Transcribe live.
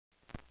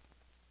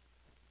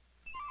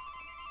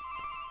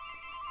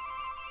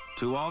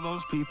To all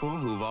those people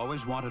who've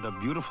always wanted a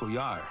beautiful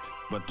yard,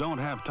 but don't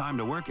have time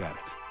to work at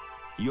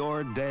it,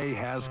 your day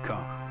has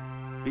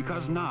come.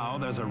 Because now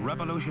there's a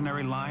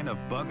revolutionary line of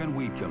bug and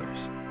weed killers.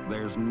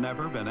 There's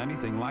never been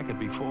anything like it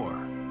before.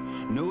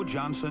 New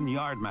Johnson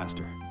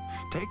Yardmaster.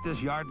 Take this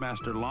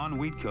Yardmaster lawn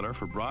weed killer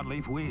for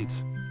broadleaf weeds.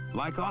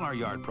 Like all our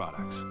yard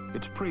products,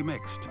 it's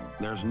pre-mixed.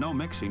 There's no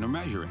mixing or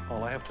measuring.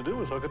 All I have to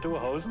do is hook it to a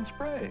hose and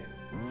spray.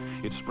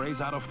 It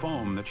sprays out a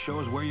foam that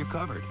shows where you're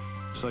covered,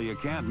 so you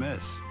can't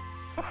miss.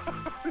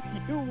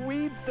 You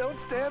weeds don't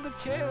stand a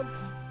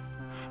chance.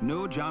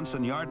 New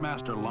Johnson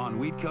Yardmaster Lawn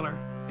Weed Killer,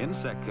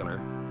 Insect Killer,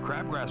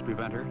 Crabgrass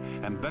Preventer,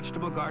 and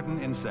Vegetable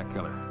Garden Insect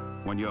Killer.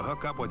 When you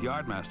hook up with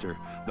Yardmaster,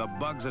 the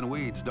bugs and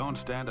weeds don't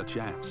stand a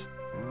chance.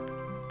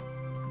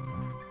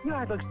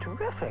 Yard looks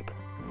terrific.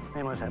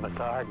 They must have a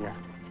gardener.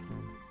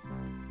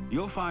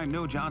 You'll find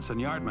New Johnson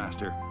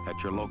Yardmaster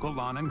at your local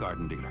lawn and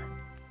garden dealer.